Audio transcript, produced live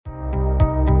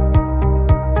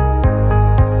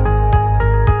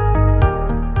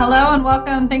Hello and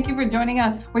welcome. Thank you for joining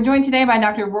us. We're joined today by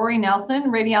Dr. Rory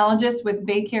Nelson, radiologist with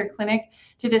BayCare Clinic,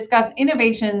 to discuss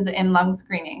innovations in lung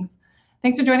screenings.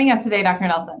 Thanks for joining us today, Dr.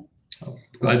 Nelson.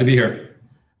 Glad to be here.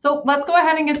 So let's go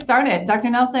ahead and get started. Dr.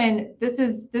 Nelson, this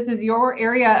is your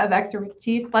area of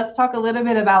expertise. Let's talk a little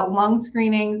bit about lung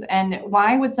screenings and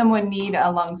why would someone need a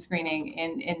lung screening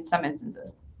in some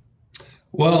instances?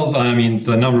 Well, I mean,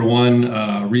 the number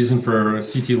one reason for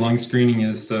CT lung screening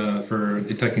is for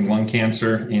detecting lung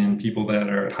cancer in people that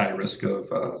are at high risk of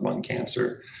lung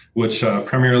cancer, which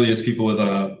primarily is people with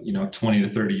a 20 to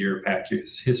 30 year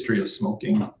history of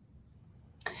smoking.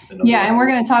 Yeah, and we're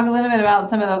going to talk a little bit about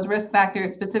some of those risk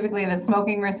factors, specifically the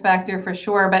smoking risk factor for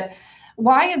sure. But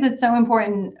why is it so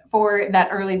important for that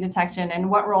early detection, and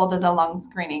what role does a lung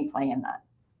screening play in that?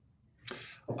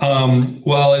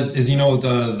 Well, as you know,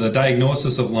 the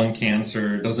diagnosis of lung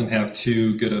cancer doesn't have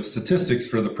too good of statistics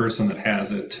for the person that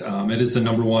has it. It is the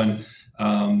number one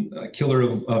killer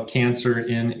of cancer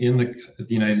in the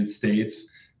United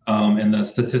States. And the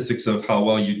statistics of how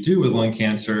well you do with lung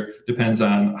cancer depends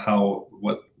on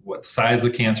what size the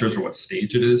cancer is or what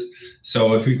stage it is.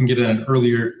 So if we can get it at an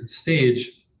earlier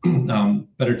stage,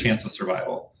 better chance of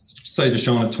survival. Study has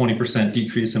shown a 20%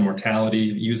 decrease in mortality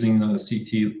using the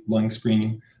CT lung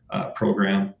screening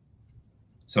program.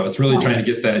 So it's really trying to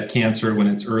get that cancer when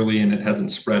it's early and it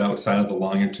hasn't spread outside of the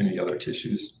lung into any other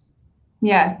tissues.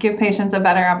 Yeah, give patients a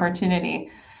better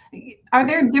opportunity. Are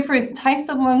there different types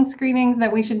of lung screenings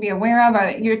that we should be aware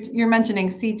of? You're mentioning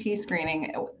CT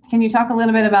screening. Can you talk a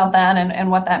little bit about that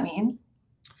and what that means?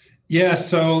 Yeah,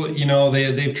 so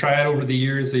they've tried over the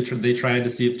years. They tried to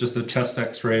see if just a chest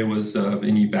X-ray was of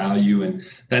any value, and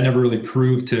that never really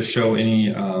proved to show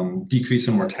any decrease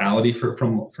in mortality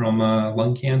from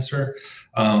lung cancer.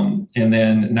 And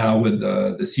then now with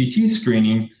the CT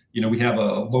screening, we have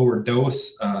a lower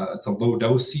dose. It's a low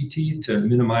dose CT to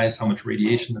minimize how much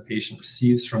radiation the patient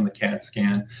receives from the CAT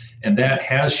scan, and that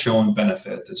has shown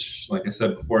benefit. It's, like I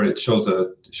said before, it showed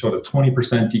a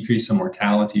 20% decrease in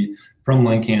mortality from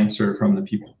lung cancer from the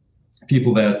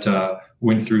people that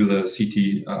went through the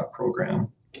CT program.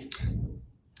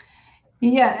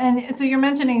 Yeah, and so you're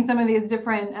mentioning some of these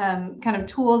different kind of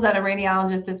tools at a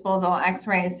radiologist's disposal: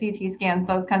 X-rays, CT scans,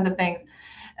 those kinds of things.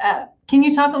 Can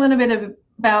you talk a little bit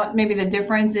about maybe the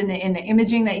difference in the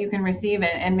imaging that you can receive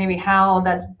and maybe how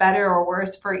that's better or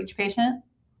worse for each patient?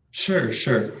 Sure.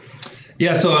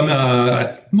 Yeah,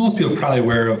 so most people are probably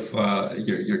aware of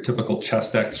your typical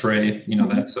chest X-ray.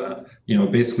 That's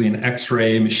basically an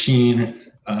X-ray machine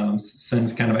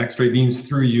sends kind of X-ray beams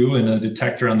through you, and a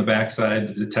detector on the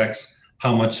backside detects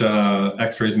how much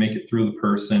X-rays make it through the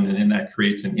person, and that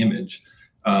creates an image.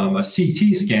 A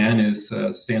CT scan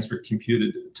stands for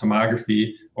computed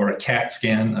tomography, or a CAT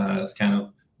scan is kind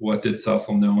of what it's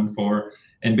also known for.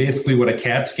 And basically, what a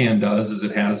CAT scan does is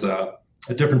it has a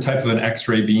different type of an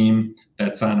X-ray beam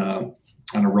that's on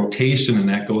a rotation, and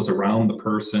that goes around the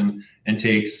person and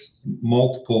takes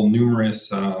numerous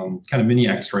kind of mini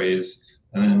X-rays,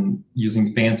 and then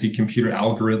using fancy computer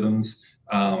algorithms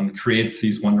creates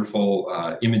these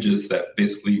wonderful images that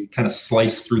basically kind of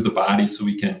slice through the body so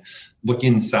we can look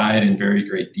inside in very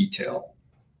great detail.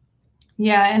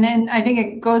 Yeah, and then I think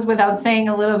it goes without saying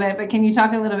a little bit, but can you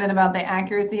talk a little bit about the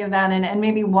accuracy of that and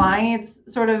maybe why it's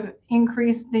sort of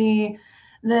increased the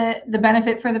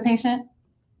benefit for the patient?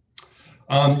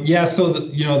 Yeah, so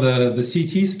the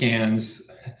CT scans,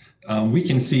 we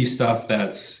can see stuff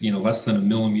that's less than a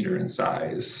millimeter in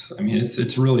size. I mean,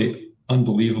 it's really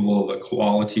unbelievable, the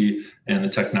quality and the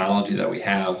technology that we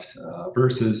have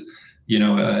versus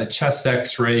a chest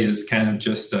X-ray is kind of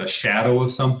just a shadow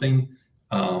of something,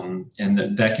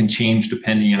 and that can change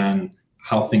depending on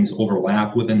how things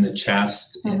overlap within the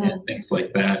chest and things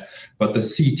like that. But the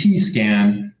CT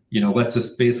scan, lets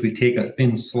us basically take a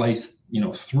thin slice,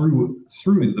 through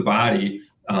the body,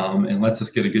 and lets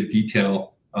us get a good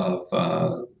detail of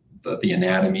the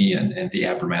anatomy and the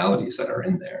abnormalities that are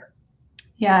in there.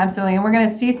 Yeah, absolutely. And we're going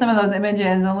to see some of those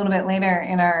images a little bit later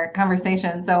in our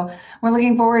conversation. So we're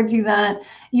looking forward to that.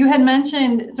 You had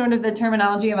mentioned sort of the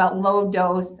terminology about low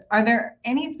dose. Are there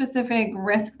any specific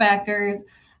risk factors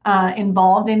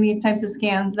involved in these types of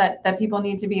scans that people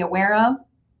need to be aware of?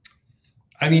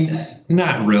 I mean,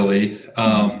 not really.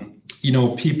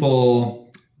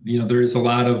 People, there's a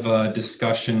lot of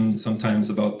discussion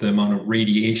sometimes about the amount of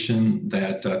radiation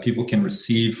that people can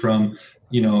receive from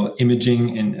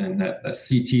imaging, and that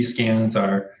CT scans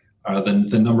are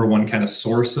the number one kind of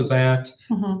source of that.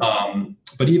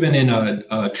 But even in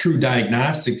a true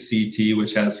diagnostic CT,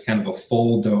 which has kind of a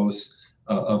full dose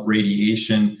of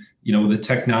radiation, the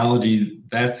technology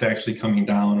that's actually coming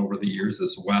down over the years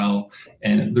as well.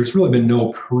 And there's really been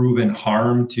no proven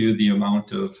harm to the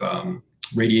amount of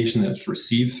radiation that's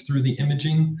received through the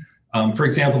imaging. For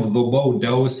example, the low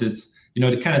dose, it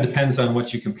kind of depends on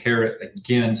what you compare it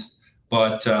against,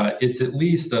 but it's at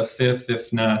least a fifth,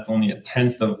 if not only a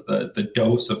tenth of the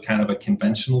dose of kind of a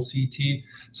conventional CT.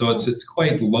 So it's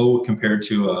quite low compared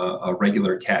to a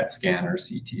regular CAT scan or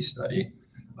CT study.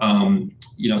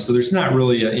 So there's not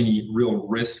really any real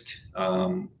risk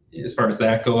as far as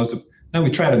that goes. Now we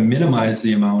try to minimize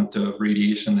the amount of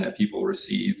radiation that people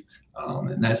receive,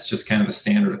 and that's just kind of a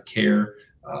standard of care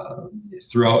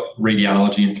throughout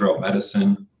radiology and throughout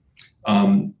medicine.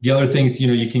 The other things,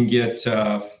 you can get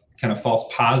kind of false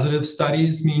positive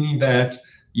studies, meaning that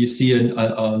you see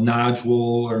a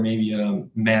nodule or maybe a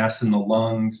mass in the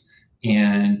lungs,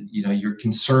 and you're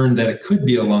concerned that it could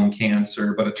be a lung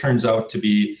cancer, but it turns out to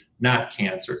be not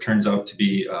cancer. It turns out to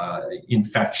be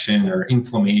infection or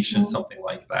inflammation, something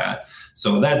like that.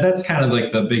 So that's kind of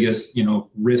like the biggest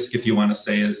risk, if you want to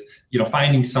say, is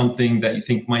finding something that you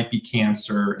think might be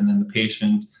cancer, and then the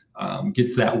patient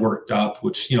gets that worked up,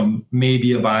 which may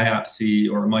be a biopsy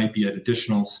or it might be an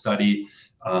additional study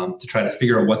to try to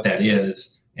figure out what that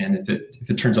is. And if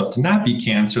it turns out to not be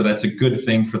cancer, that's a good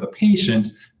thing for the patient,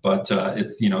 but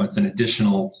it's an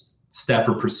additional step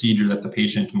or procedure that the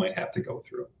patient might have to go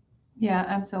through. Yeah,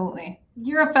 absolutely.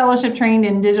 You're a fellowship trained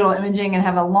in digital imaging and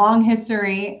have a long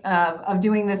history of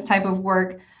doing this type of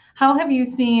work. How have you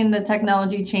seen the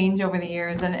technology change over the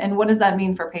years, and what does that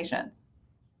mean for patients?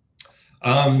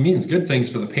 Means good things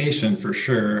for the patient, for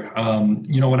sure.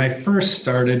 When I first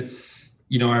started,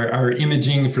 our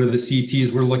imaging for the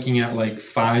CTs, we're looking at like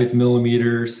 5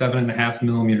 millimeter, 7.5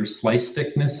 millimeter slice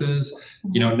thicknesses.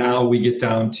 Now we get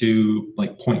down to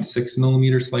like 0.6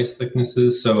 millimeter slice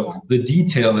thicknesses. So the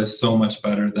detail is so much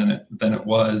better than it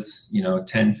was,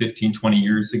 10, 15, 20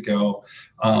 years ago.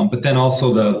 But then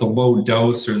also the low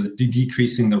dose or the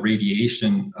decreasing the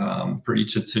radiation for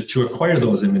each to acquire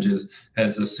those images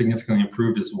has significantly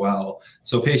improved as well.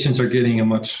 So patients are getting a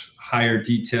much higher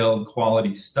detailed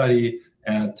quality study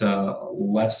at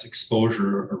less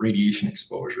exposure or radiation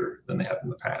exposure than they have in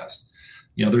the past.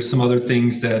 There's some other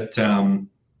things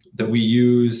that we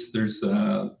use. There's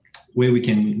a way we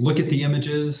can look at the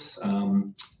images.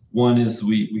 One is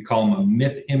we call them a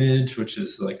MIP image, which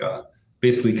is like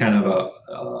basically kind of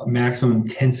a maximum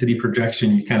intensity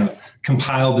projection. You kind of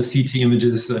compile the CT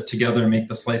images together and make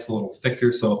the slice a little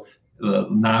thicker, so the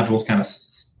nodules kind of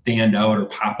stand out or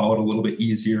pop out a little bit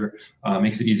easier.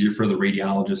 Makes it easier for the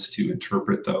radiologist to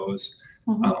interpret those.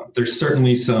 There's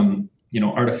certainly some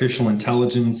artificial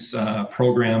intelligence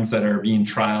programs that are being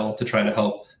trialed to try to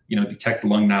help detect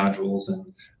lung nodules,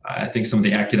 and I think some of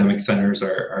the academic centers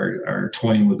are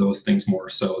toying with those things more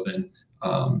so than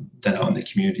out in the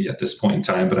community at this point in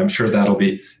time. But I'm sure that'll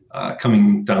be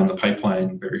coming down the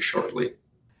pipeline very shortly.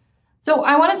 So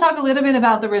I want to talk a little bit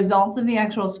about the results of the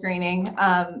actual screening.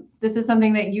 This is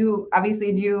something that you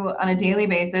obviously do on a daily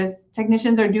basis.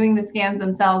 Technicians are doing the scans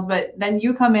themselves, but then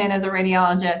you come in as a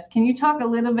radiologist. Can you talk a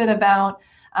little bit about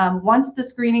once the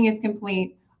screening is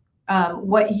complete,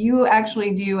 what you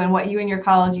actually do and what you and your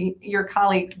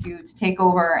colleagues do to take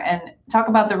over, and talk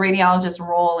about the radiologist's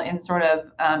role in sort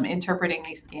of interpreting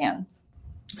these scans?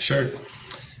 Sure.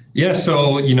 Yeah,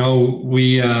 so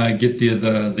we get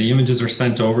the images are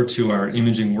sent over to our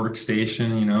imaging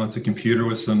workstation. It's a computer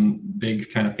with some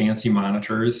big kind of fancy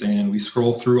monitors, and we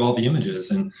scroll through all the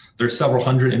images. And there's several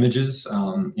hundred images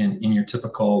in your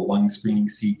typical lung screening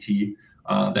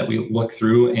CT that we look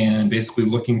through, and basically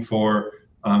looking for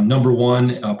number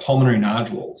one, pulmonary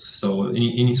nodules, so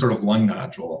any sort of lung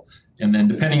nodule, and then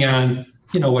depending on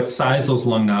what size those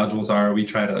lung nodules are, we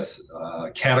try to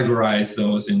categorize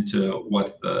those into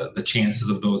what the chances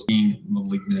of those being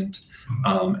malignant.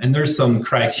 And there's some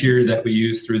criteria that we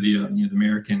use through the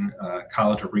American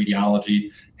College of Radiology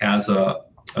has a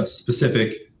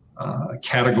specific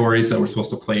categories that we're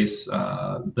supposed to place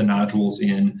the nodules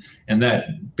in, and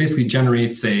that basically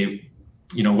generates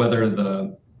whether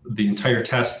the entire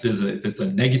test if it's a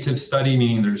negative study,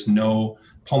 meaning there's no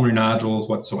pulmonary nodules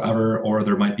whatsoever, or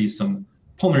there might be some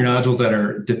pulmonary nodules that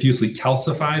are diffusely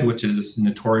calcified, which is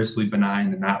notoriously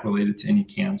benign and not related to any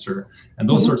cancer. And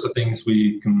those sorts of things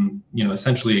we can,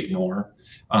 essentially ignore.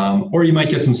 Or you might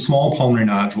get some small pulmonary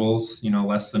nodules,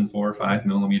 less than 4 or 5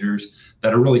 millimeters,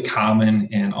 that are really common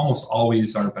and almost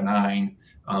always are benign.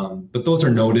 But those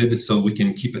are noted, so we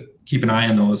can keep an eye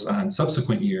on those on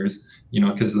subsequent years,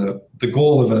 because the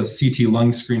goal of a CT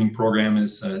lung screening program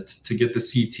is to get the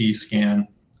CT scan,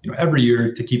 every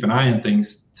year, to keep an eye on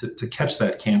things, to catch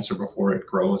that cancer before it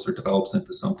grows or develops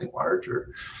into something larger.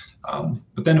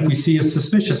 But then if we see a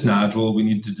suspicious nodule, we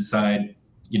need to decide,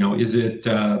 is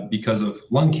it because of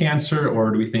lung cancer,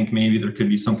 or do we think maybe there could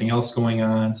be something else going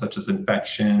on, such as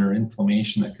infection or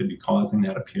inflammation that could be causing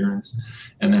that appearance?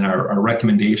 And then our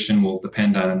recommendation will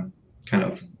depend on kind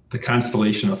of the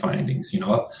constellation of findings.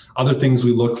 Other things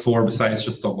we look for besides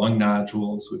just the lung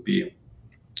nodules would be,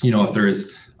 if there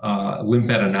is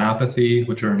lymphadenopathy,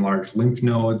 which are enlarged lymph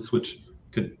nodes, which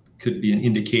could be an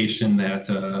indication that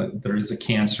there is a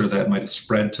cancer that might have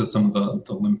spread to some of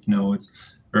the lymph nodes,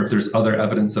 or if there's other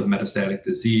evidence of metastatic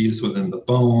disease within the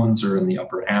bones or in the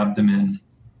upper abdomen,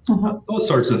 those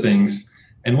sorts of things.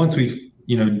 And once we,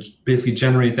 basically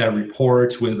generate that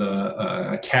report with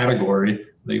a category,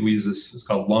 we use this, it's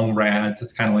called lung RADS.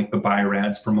 It's kind of like the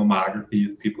BI-RADS for mammography,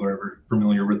 if people are ever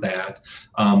familiar with that.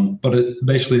 But it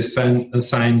basically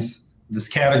assigns this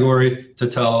category to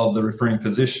tell the referring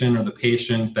physician or the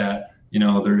patient that,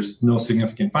 there's no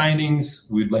significant findings,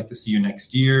 we'd like to see you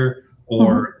next year,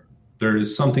 or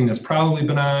there's something that's probably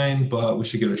benign, but we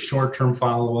should get a short-term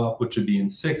follow-up, which would be in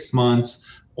 6 months,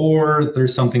 or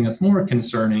there's something that's more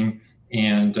concerning,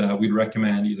 and we'd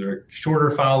recommend either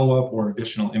shorter follow-up or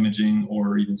additional imaging,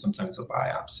 or even sometimes a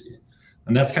biopsy.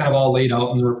 And that's kind of all laid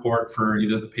out in the report for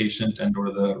either the patient and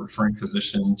or the referring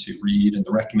physician to read, and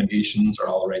the recommendations are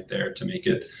all right there to make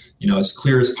it, as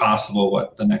clear as possible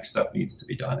what the next step needs to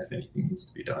be done, if anything needs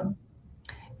to be done.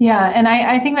 Yeah, and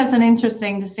I think that's an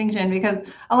interesting distinction, because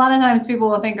a lot of times people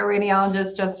will think a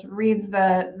radiologist just reads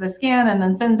the scan and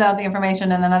then sends out the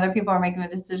information, and then other people are making the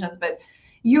decisions. But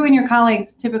you and your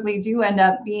colleagues typically do end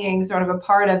up being sort of a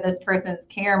part of this person's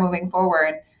care moving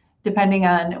forward, depending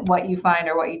on what you find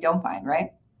or what you don't find,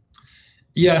 right?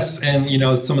 Yes, and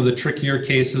some of the trickier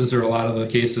cases, or a lot of the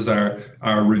cases, are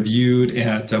reviewed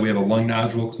at. We have a lung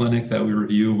nodule clinic that we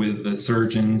review with the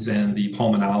surgeons and the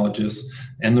pulmonologists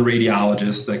and the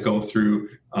radiologists that go through.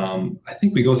 I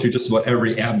think we go through just about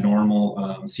every abnormal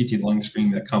CT lung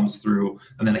screen that comes through,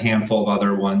 and then a handful of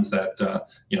other ones that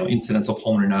incidental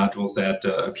pulmonary nodules that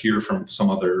appear from some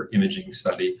other imaging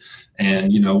study.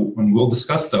 And when we'll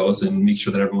discuss those and make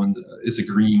sure that everyone is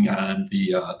agreeing on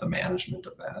the management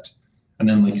of that. And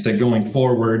then, like you said, going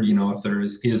forward, if there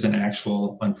is an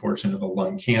actual unfortunate of a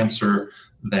lung cancer,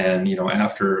 then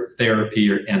after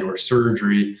therapy or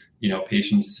surgery,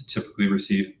 patients typically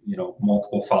receive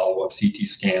multiple follow-up CT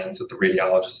scans that the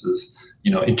radiologist is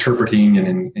interpreting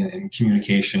and in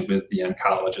communication with the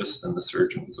oncologist and the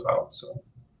surgeons about. So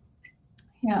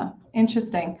yeah,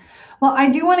 interesting. Well, I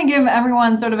do want to give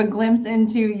everyone sort of a glimpse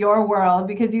into your world,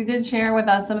 because you did share with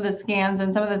us some of the scans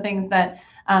and some of the things that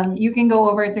you can go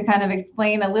over to kind of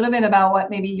explain a little bit about what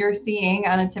maybe you're seeing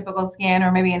on a typical scan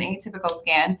or maybe an atypical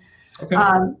scan. Okay.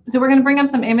 So we're going to bring up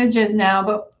some images now,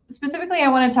 but specifically I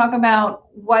want to talk about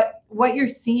what you're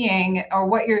seeing or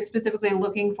what you're specifically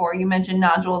looking for. You mentioned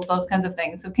nodules, those kinds of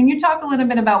things. So can you talk a little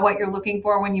bit about what you're looking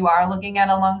for when you are looking at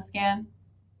a lung scan?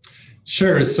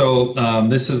 Sure. So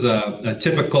this is a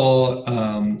typical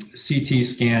CT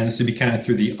scan. This would be kind of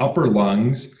through the upper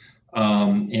lungs,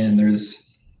 and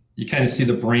you kind of see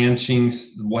the branching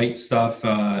white stuff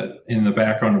in the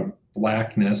background of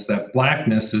blackness. That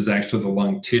blackness is actually the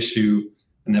lung tissue,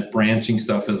 and that branching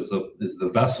stuff is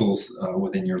the vessels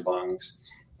within your lungs.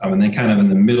 And then kind of in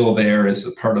the middle there is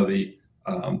a part of the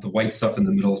white stuff in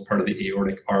the middle is part of the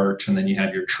aortic arch, and then you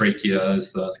have your trachea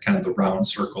as the kind of the round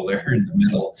circle there in the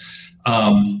middle.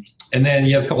 And then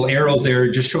you have a couple arrows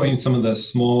there just showing some of the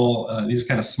small, these are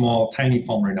kind of small, tiny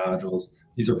pulmonary nodules.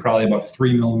 These are probably about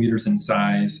 3 millimeters in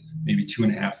size, maybe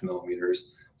 2.5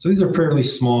 millimeters. So these are fairly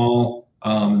small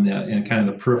in kind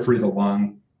of the periphery of the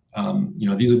lung.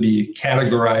 These would be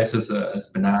categorized as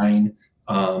benign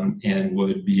and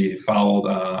would be followed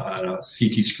on a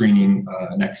CT screening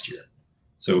next year.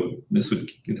 So this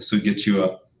would get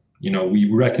you we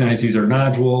recognize these are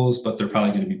nodules, but they're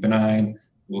probably going to be benign.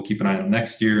 We'll keep an eye on them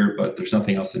next year, but there's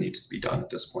nothing else that needs to be done at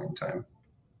this point in time.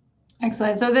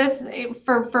 Excellent. So this,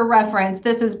 for reference,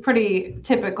 this is pretty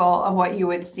typical of what you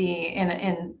would see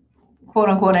in quote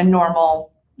unquote a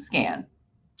normal scan.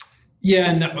 Yeah,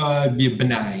 and be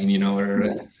benign,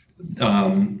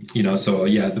 so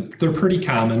yeah, they're pretty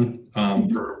common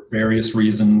for various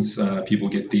reasons. People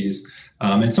get these,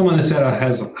 and someone that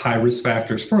has high risk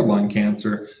factors for lung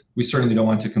cancer, we certainly don't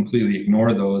want to completely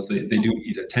ignore those. They do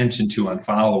need attention to on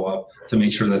follow-up to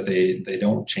make sure that they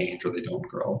don't change or they don't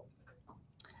grow.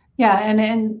 Yeah,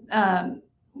 and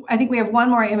I think we have one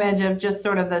more image of just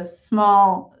sort of the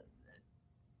small,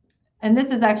 and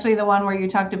this is actually the one where you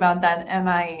talked about that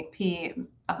MIP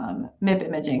MIP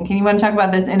imaging. Can you want to talk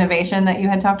about this innovation that you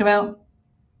had talked about?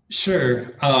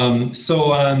 Sure.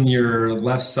 So on your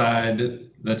left side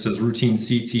that says routine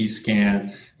CT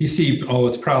scan, you see, oh,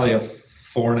 it's probably a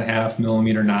 4.5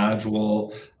 millimeter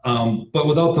nodule, but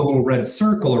without the little red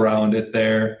circle around it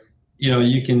there,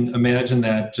 you can imagine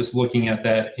that just looking at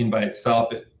that in by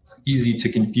itself, it's easy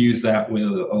to confuse that with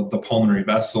the pulmonary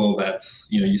vessel that's,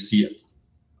 you see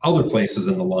other places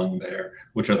in the lung there,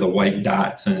 which are the white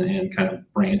dots and kind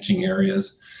of branching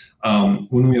areas.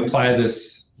 When we apply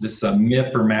this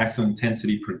MIP or maximum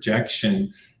intensity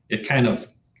projection, it kind of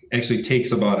actually takes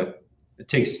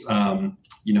 10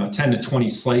 to 20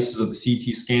 slices of the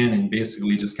CT scan and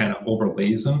basically just kind of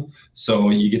overlays them. So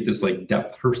you get this like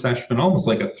depth perception, almost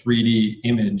like a 3D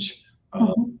image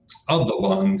of the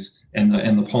lungs and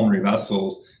the pulmonary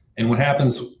vessels. And what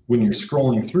happens when you're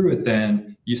scrolling through it,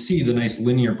 then you see the nice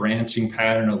linear branching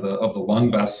pattern of the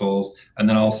lung vessels, and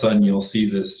then all of a sudden you'll see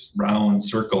this round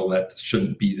circle that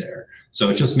shouldn't be there. So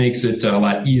it just makes it a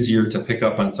lot easier to pick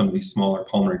up on some of these smaller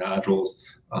pulmonary nodules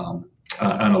on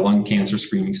a lung cancer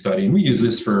screening study. And we use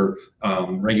this for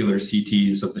regular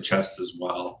CTs of the chest as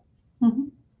well. Mm-hmm.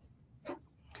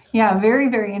 Yeah, very,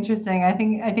 very interesting. I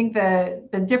think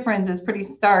the difference is pretty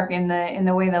stark in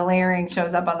the way the layering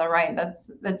shows up on the right.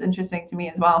 That's interesting to me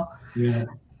as well. Yeah.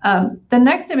 The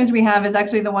next image we have is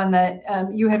actually the one that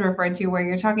you had referred to, where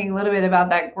you're talking a little bit about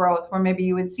that growth, where maybe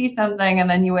you would see something and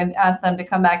then you would ask them to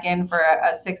come back in for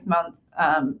a 6-month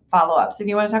follow-up. So do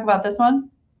you want to talk about this one?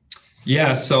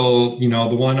 Yeah, so, the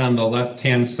one on the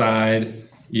left-hand side,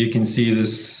 you can see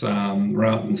this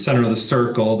around in the center of the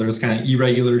circle, there's kind of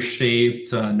irregular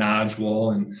shaped nodule,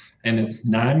 and it's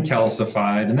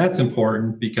non-calcified. And that's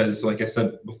important because, like I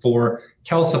said before,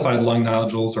 calcified lung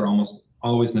nodules are almost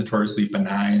always notoriously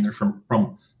benign. They're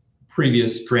from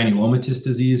previous granulomatous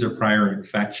disease or prior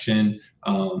infection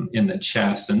in the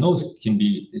chest, and those can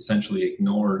be essentially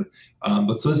ignored.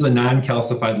 But so this is a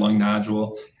non-calcified lung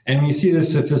nodule. And when you see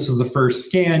this, if this is the first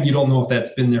scan, you don't know if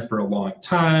that's been there for a long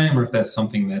time or if that's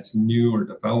something that's new or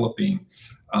developing.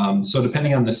 So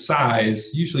depending on the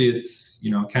size, usually it's,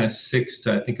 kind of 6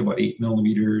 to I think about 8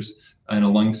 millimeters, and a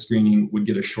lung screening would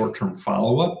get a short-term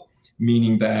follow-up,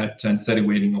 meaning that instead of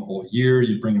waiting a whole year,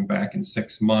 you bring them back in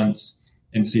 6 months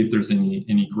and see if there's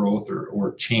any growth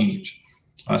or change.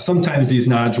 Sometimes these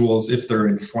nodules, if they're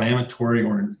inflammatory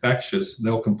or infectious,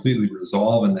 they'll completely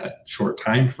resolve in that short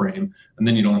time frame, and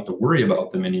then you don't have to worry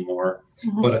about them anymore.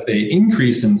 Mm-hmm. But if they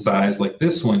increase in size like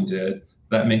this one did,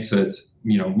 that makes it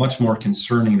much more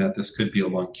concerning that this could be a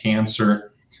lung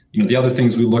cancer. The other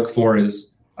things we look for is,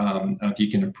 I don't know if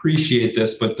you can appreciate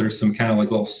this, but there's some kind of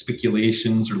like little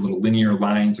spiculations or little linear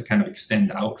lines that kind of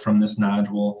extend out from this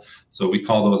nodule. So we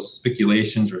call those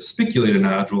spiculations or spiculated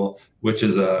nodule, which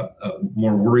is a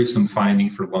more worrisome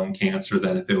finding for lung cancer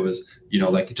than if it was,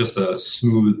 like just a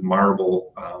smooth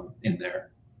marble in there.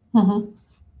 Mm-hmm.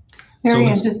 Very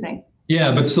interesting.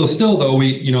 Yeah, but still though,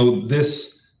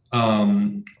 this,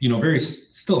 very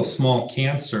still a small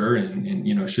cancer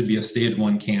and should be a stage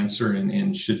 1 cancer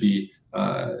and should be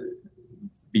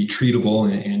treatable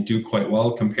and do quite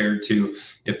well compared to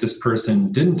if this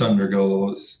person didn't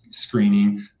undergo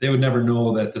screening. They would never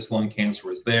know that this lung cancer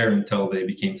was there until they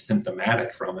became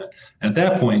symptomatic from it. And at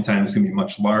that point in time, it's going to be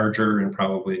much larger and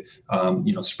probably,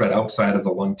 spread outside of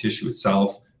the lung tissue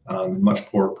itself, much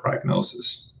poorer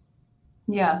prognosis.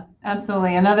 Yeah,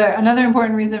 absolutely. Another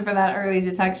important reason for that early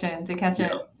detection, to catch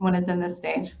it when it's in this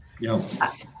stage. Yeah.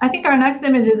 I think our next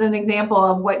image is an example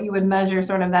of what you would measure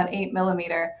sort of that 8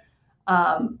 millimeter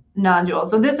nodule.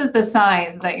 So this is the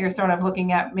size that you're sort of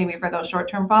looking at maybe for those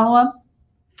short-term follow-ups.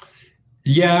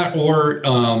 Yeah, or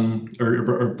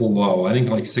below. I think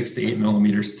like 6 to 8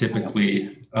 millimeters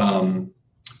typically.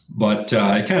 But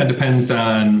it kind of depends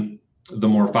on the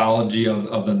morphology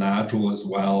of the nodule as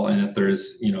well, and if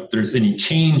there's any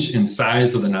change in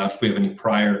size of the nodule, if we have any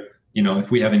prior.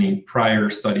 If we have any prior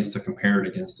studies to compare it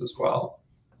against as well.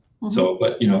 Mm-hmm. So,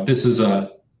 but if this is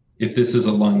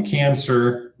a lung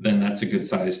cancer, then that's a good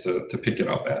size to pick it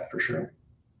up at for sure.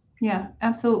 Yeah,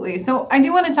 absolutely. So I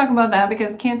do want to talk about that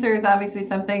because cancer is obviously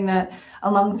something that a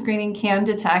lung screening can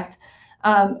detect.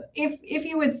 If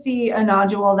you would see a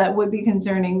nodule that would be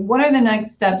concerning, what are the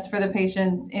next steps for the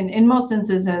patients? In most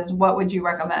instances, what would you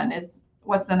recommend?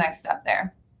 What's the next step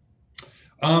there?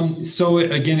 So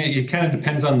again, it kind of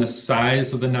depends on the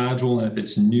size of the nodule and if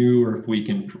it's new, or if we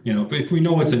can, if we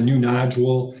know it's a new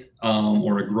nodule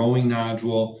or a growing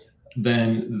nodule,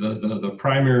 then the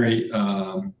primary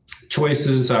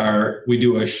choices are we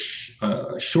do a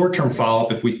short-term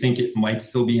follow-up if we think it might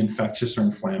still be infectious or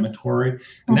inflammatory,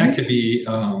 and that could be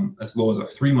as low as a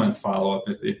 3-month follow-up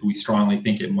if we strongly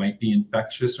think it might be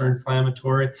infectious or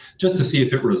inflammatory, just to see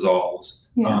if it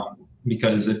resolves. Yeah.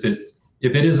 Because if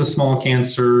it is a small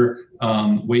cancer,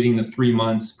 waiting the 3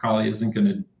 months probably isn't going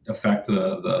to affect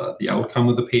the outcome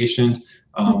of the patient,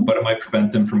 but it might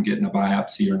prevent them from getting a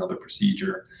biopsy or another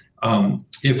procedure.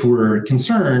 If we're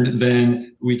concerned,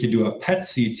 then we could do a PET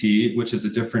CT, which is a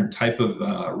different type of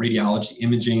radiology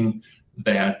imaging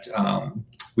that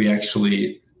we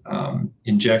actually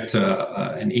inject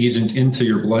an agent into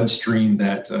your bloodstream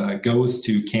that goes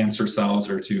to cancer cells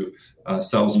or to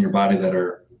cells in your body that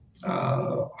are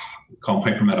called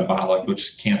hypermetabolic,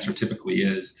 which cancer typically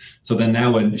is. So then that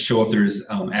would show if there's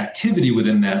activity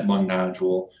within that lung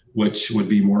nodule, which would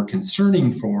be more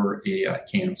concerning for a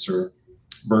cancer,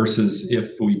 versus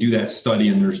if we do that study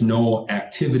and there's no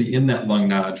activity in that lung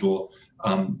nodule,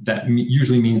 that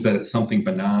usually means that it's something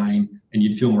benign and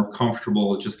you'd feel more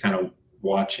comfortable just kind of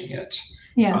watching it.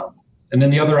 Yeah. And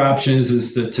then the other option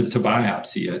is to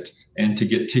biopsy it and to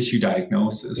get tissue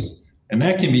diagnosis. And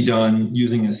that can be done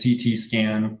using a CT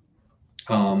scan.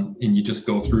 And you just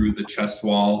go through the chest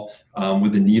wall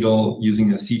with a needle,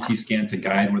 using a CT scan to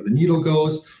guide where the needle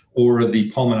goes, or the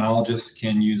pulmonologist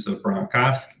can use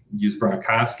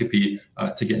bronchoscopy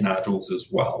to get nodules as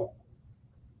well.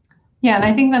 Yeah, and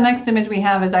I think the next image we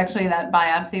have is actually that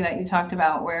biopsy that you talked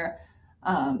about where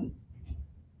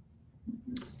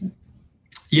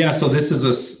yeah, so this is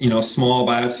a small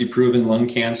biopsy proven lung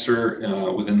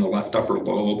cancer within the left upper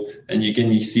lobe, and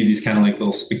again you see these kind of like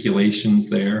little speculations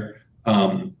there.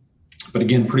 But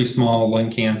again, pretty small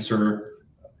lung cancer,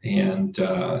 and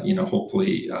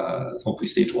hopefully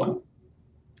stage 1.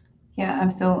 Yeah,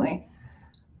 absolutely.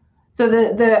 So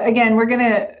again, we're going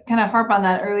to kind of harp on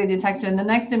that early detection. The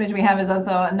next image we have is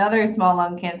also another small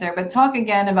lung cancer, but talk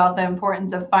again about the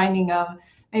importance of finding them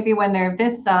maybe when they're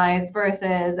this size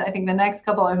versus, I think the next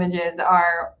couple images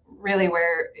are really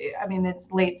where, I mean, it's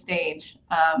late stage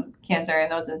cancer in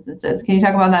those instances. Can you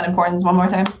talk about that importance one more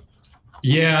time?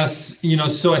 Yes,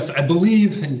 so I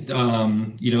believe,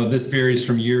 this varies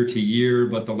from year to year,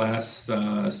 but the last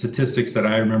statistics that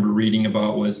I remember reading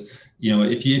about was,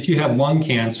 if you have lung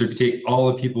cancer, if you take all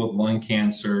the people with lung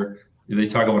cancer, they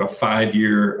talk about a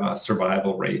 5-year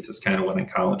survival rate is kind of what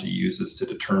oncology uses to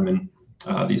determine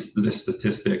this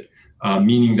statistic,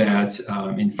 meaning that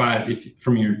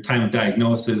from your time of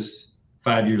diagnosis,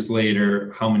 5 years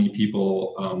later, how many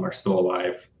people are still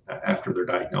alive after their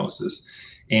diagnosis.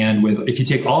 And if you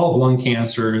take all of lung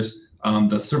cancers,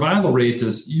 the survival rate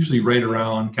is usually right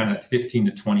around kind of 15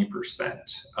 to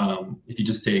 20% if you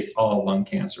just take all lung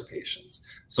cancer patients.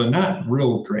 So not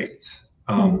real great.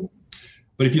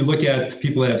 But if you look at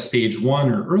people that have stage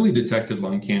 1 or early detected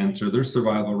lung cancer, their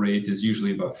survival rate is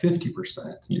usually about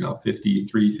 50%,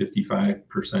 53,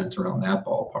 55%, around that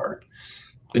ballpark.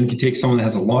 Then if you take someone that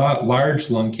has a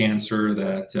large lung cancer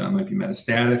that might be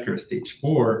metastatic or stage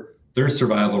 4, their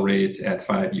survival rate at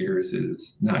 5 years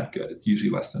is not good. It's usually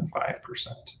less than 5%.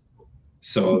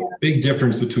 So yeah. Big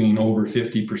difference between over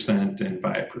 50% and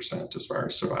 5% as far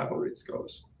as survival rates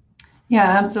goes. Yeah,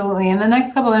 absolutely. And the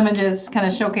next couple images kind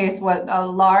of showcase what a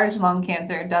large lung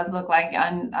cancer does look like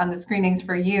on the screenings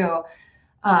for you.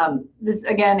 This,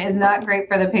 again, is not great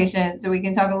for the patient. So we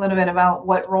can talk a little bit about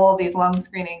what role these lung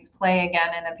screenings play, again,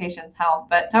 in a patient's health.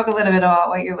 But talk a little bit about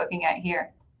what you're looking at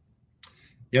here.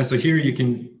 Yeah, so here you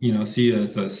can, see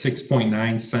it's a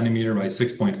 6.9 centimeter by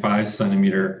 6.5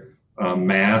 centimeter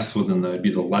mass within the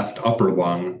left upper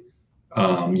lung.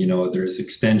 There's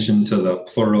extension to the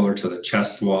pleural or to the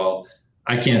chest wall.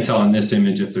 I can't tell in this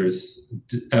image if there's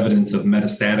evidence of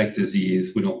metastatic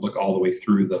disease. We don't look all the way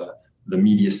through the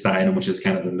mediastinum, which is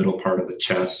kind of the middle part of the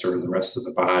chest or the rest of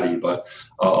the body. But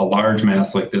a large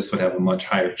mass like this would have a much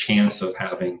higher chance of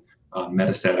having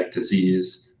metastatic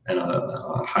disease and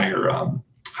a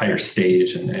higher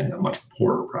stage and a much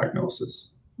poorer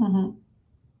prognosis. Mm-hmm.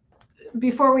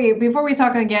 Before we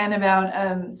talk again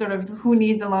about sort of who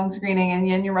needs a lung screening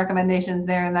and your recommendations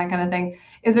there and that kind of thing,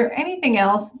 is there anything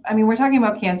else? I mean, we're talking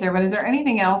about cancer, but is there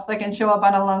anything else that can show up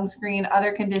on a lung screen,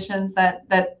 other conditions that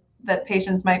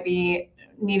patients might be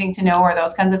needing to know, or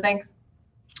those kinds of things?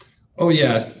 Oh,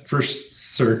 yes, for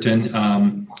certain.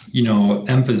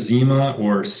 Emphysema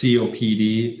or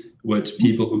COPD, which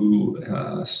people who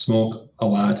smoke a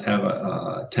lot have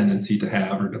a tendency to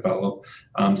have or develop.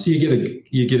 So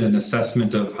you get an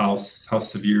assessment of how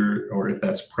severe or if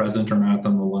that's present or not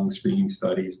on the lung screening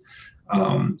studies.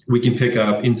 We can pick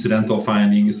up incidental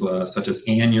findings such as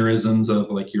aneurysms of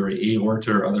like your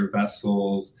aorta or other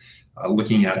vessels,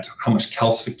 looking at how much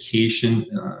calcification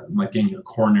might be in your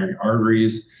coronary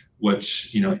arteries,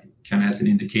 which kind of has an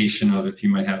indication of if you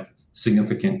might have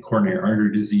significant coronary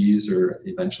artery disease or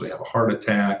eventually have a heart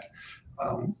attack.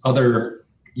 Other,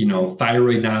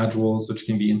 thyroid nodules, which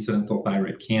can be incidental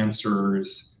thyroid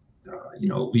cancers,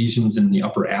 lesions in the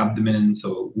upper abdomen,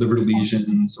 so liver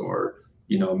lesions or,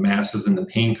 masses in the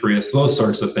pancreas, those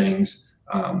sorts of things,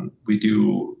 we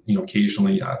do,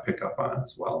 occasionally pick up on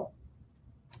as well.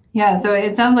 Yeah, so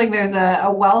it sounds like there's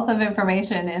a wealth of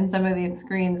information in some of these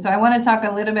screens. So I want to talk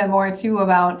a little bit more too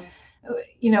about,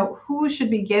 who should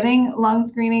be getting lung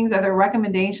screenings. Are there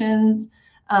recommendations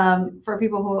for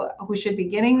people who should be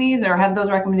getting these, or have those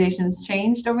recommendations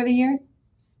changed over the years?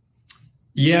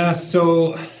 Yeah,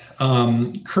 so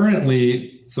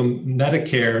currently,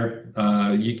 Medicare,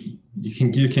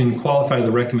 you can qualify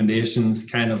the recommendations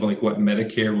kind of like what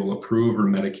Medicare will approve or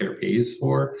Medicare pays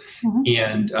for. Mm-hmm.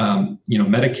 And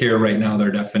Medicare right now,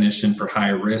 their definition for high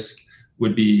risk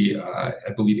would be,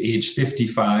 I believe, age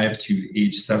 55 to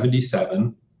age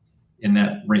 77 in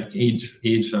that age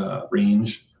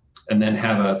range, and then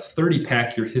have a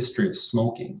 30-pack year history of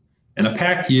smoking. And a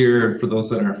pack year, for those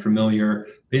that aren't familiar,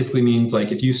 basically means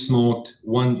like if you smoked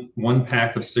one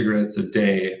pack of cigarettes a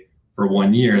day for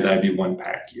 1 year, that'd be 1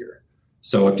 pack year.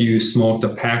 So if you smoked a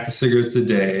pack of cigarettes a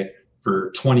day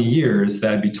for 20 years,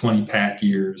 that'd be 20 pack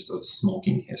years of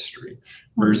smoking history.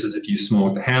 Versus if you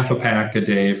smoked half a pack a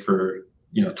day for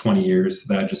 20 years,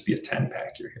 that'd just be a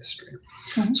 10-pack year history.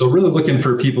 Mm-hmm. So really looking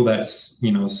for people that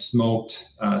smoked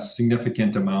a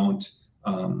significant amount,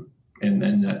 and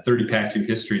then that 30-pack year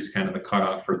history is kind of the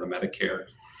cutoff for the Medicare.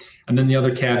 And then the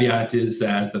other caveat is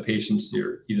that the patients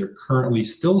are either currently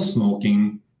still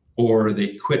smoking or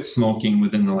they quit smoking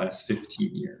within the last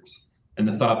 15 years. And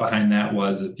the thought behind that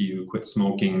was if you quit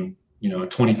smoking,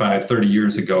 25, 30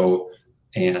 years ago,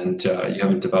 and you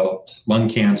haven't developed lung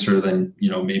cancer, then,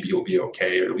 maybe you'll be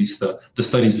okay, or at least the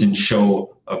studies didn't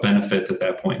show a benefit at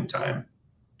that point in time.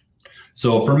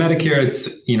 So for Medicare,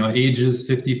 it's, ages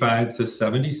 55 to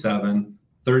 77,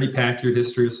 30-pack year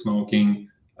history of smoking,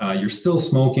 you're still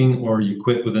smoking or you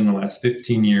quit within the last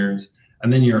 15 years,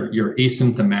 and then you're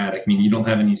asymptomatic, meaning you don't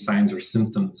have any signs or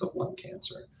symptoms of lung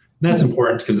cancer. And that's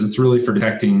important because it's really for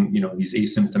detecting, these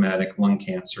asymptomatic lung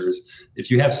cancers. If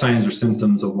you have signs or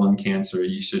symptoms of lung cancer,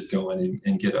 you should go in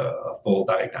and get a full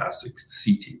diagnostic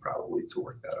CT probably to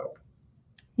work that out.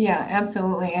 Yeah,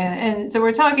 absolutely. And so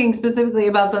we're talking specifically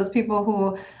about those people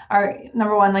who are,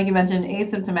 number one, like you mentioned,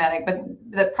 asymptomatic, but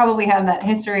that probably have that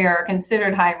history or are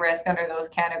considered high risk under those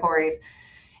categories.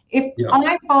 If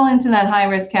I fall into that high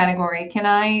risk category, can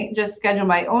I just schedule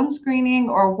my own screening,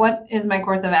 or what is my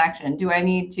course of action? Do I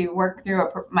need to work through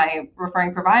my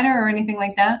referring provider or anything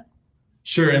like that?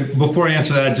 Sure. And before I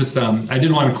answer that, just I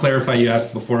did want to clarify, you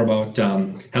asked before about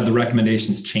have the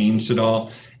recommendations changed at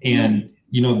all? And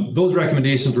those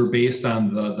recommendations were based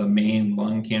on the main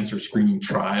lung cancer screening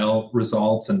trial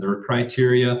results and their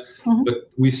criteria. Mm-hmm. But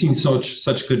we've seen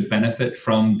such good benefit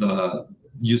from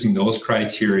using those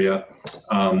criteria.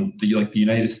 The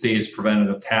United States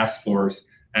Preventative Task Force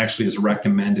actually has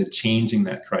recommended changing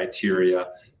that criteria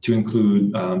to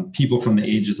include people from the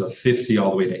ages of 50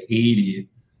 all the way to 80,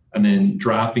 and then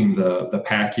dropping the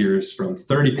pack years from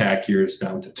 30 pack years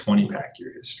down to 20 pack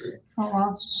year history. Oh,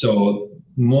 wow. So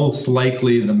most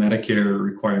likely the Medicare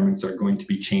requirements are going to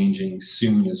be changing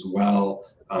soon as well,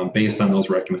 based on those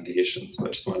recommendations. But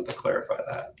I just wanted to clarify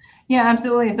that. Yeah,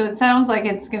 absolutely. So it sounds like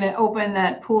it's going to open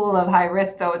that pool of high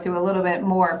risk, though, to a little bit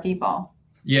more people.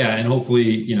 Yeah, and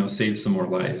hopefully, save some more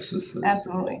lives.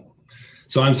 Absolutely.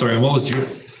 So I'm sorry, what was your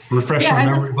refresh my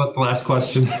memory about the last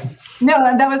question? No,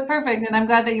 that was perfect. And I'm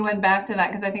glad that you went back to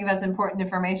that, because I think that's important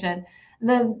information.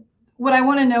 What I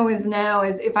want to know is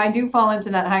if I do fall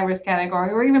into that high risk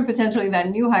category, or even potentially that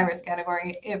new high risk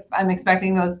category, if I'm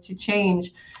expecting those to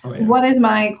change, what is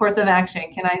my course of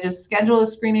action? Can I just schedule a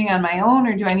screening on my own,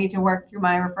 or do I need to work through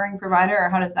my referring provider, or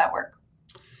how does that work?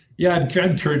 Yeah, I'd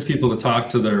encourage people to talk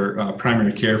to their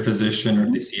primary care physician, or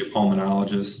if they see a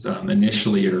pulmonologist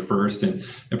initially or first, and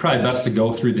probably best to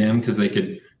go through them, because they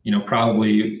could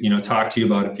probably, talk to you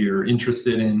about if you're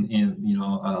interested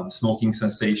in smoking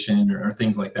cessation or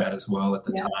things like that as well at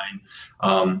the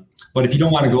time. But if you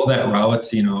don't want to go that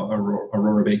route,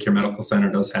 Aurora Baycare Medical Center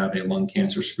does have a lung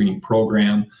cancer screening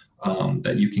program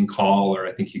that you can call, or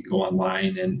I think you can go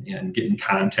online and get in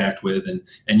contact with,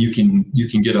 and you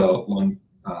can get a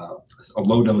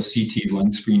low dose CT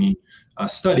lung screening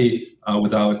study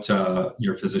without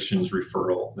your physician's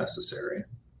referral necessary.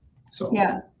 So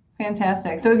yeah.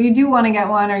 Fantastic. So if you do want to get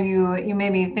one, or you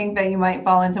maybe think that you might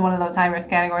fall into one of those high risk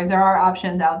categories, there are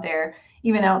options out there,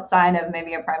 even outside of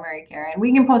maybe a primary care. And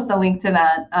we can post a link to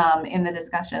that in the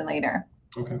discussion later.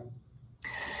 Okay.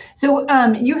 So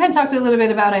you had talked a little bit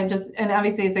about it, and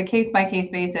obviously it's a case-by-case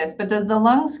basis, but does the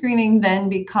lung screening then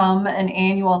become an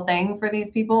annual thing for these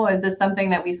people? Is this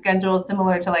something that we schedule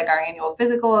similar to like our annual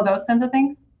physical or those kinds of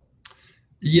things?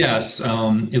 Yes.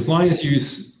 As long as you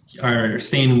are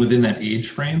staying within that age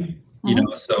frame. You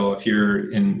know, so if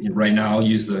you're in right now,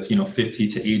 use the 50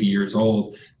 to 80 years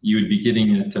old, you would be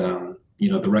getting it.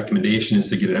 The recommendation is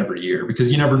to get it every year, because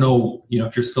you never know.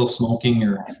 If you're still smoking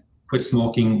or quit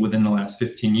smoking within the last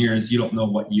 15 years, you don't know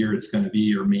what year it's going to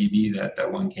be, or maybe that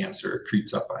lung cancer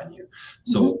creeps up on you.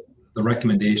 So the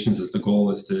recommendations is, the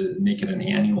goal is to make it an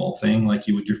annual thing, like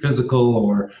you would your physical,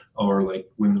 or like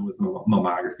women with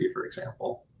mammography, for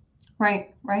example.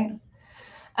 Right.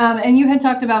 And you had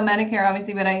talked about Medicare,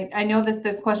 obviously, but I know that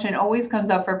this question always comes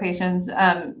up for patients,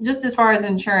 just as far as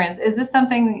insurance. Is this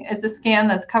a scan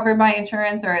that's covered by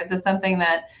insurance, or is this something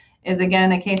that is,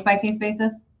 again, a case-by-case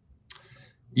basis?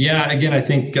 Yeah, again, I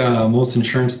think most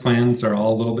insurance plans are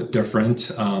all a little bit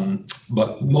different,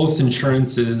 but most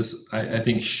insurances, I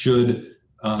think, should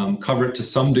cover it to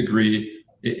some degree,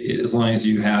 as long as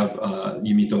you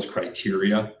meet those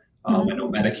criteria. I know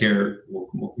Medicare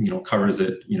covers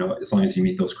it, as long as you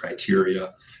meet those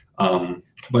criteria.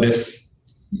 But if,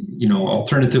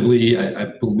 alternatively, I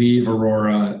believe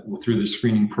Aurora, through the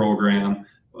screening program,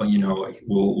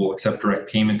 will accept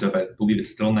direct payment of, I believe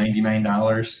it's still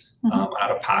 $99 out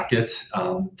of pocket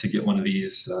to get one of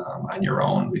these on your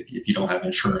own, if you don't have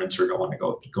insurance or don't want to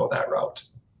go that route.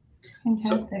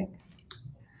 Fantastic.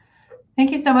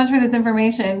 Thank you so much for this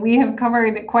information. We have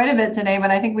covered quite a bit today,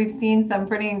 but I think we've seen some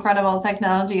pretty incredible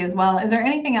technology as well. Is there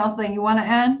anything else that you want to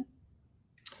add?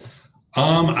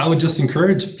 I would just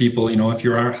encourage people, if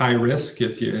you are high risk,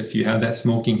 if you have that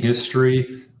smoking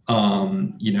history,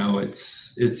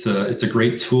 it's a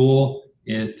great tool.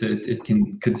 It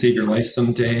could save your life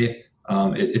someday.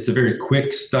 It's a very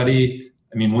quick study.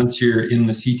 I mean, once you're in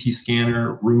the CT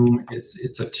scanner room,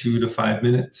 it's a 2 to 5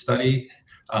 minute study.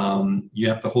 You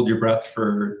have to hold your breath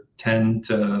for 10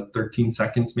 to 13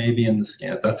 seconds maybe in the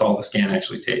scan. That's all the scan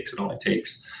actually takes. It only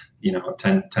takes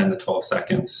 10 to 12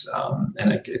 seconds,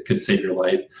 and it could save your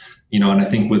life. And I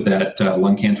think with that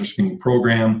lung cancer screening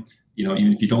program,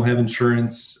 even if you don't have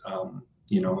insurance, I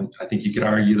think you could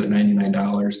argue that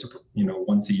 $99 to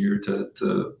once a year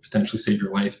to potentially save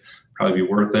your life probably be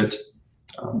worth it.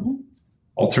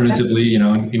 Alternatively,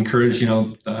 encourage,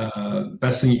 the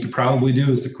best thing you could probably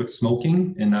do is to quit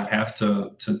smoking and not have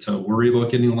to worry about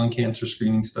getting a lung cancer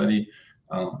screening study.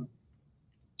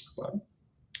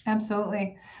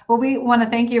 Absolutely. Well, we want to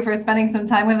thank you for spending some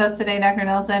time with us today, Dr.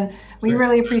 Nelson. We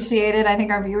really appreciate it. I think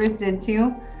our viewers did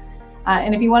too.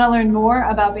 And if you want to learn more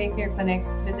about BayCare Clinic,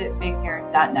 visit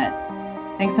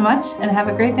baycare.net. Thanks so much and have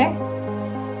a great day.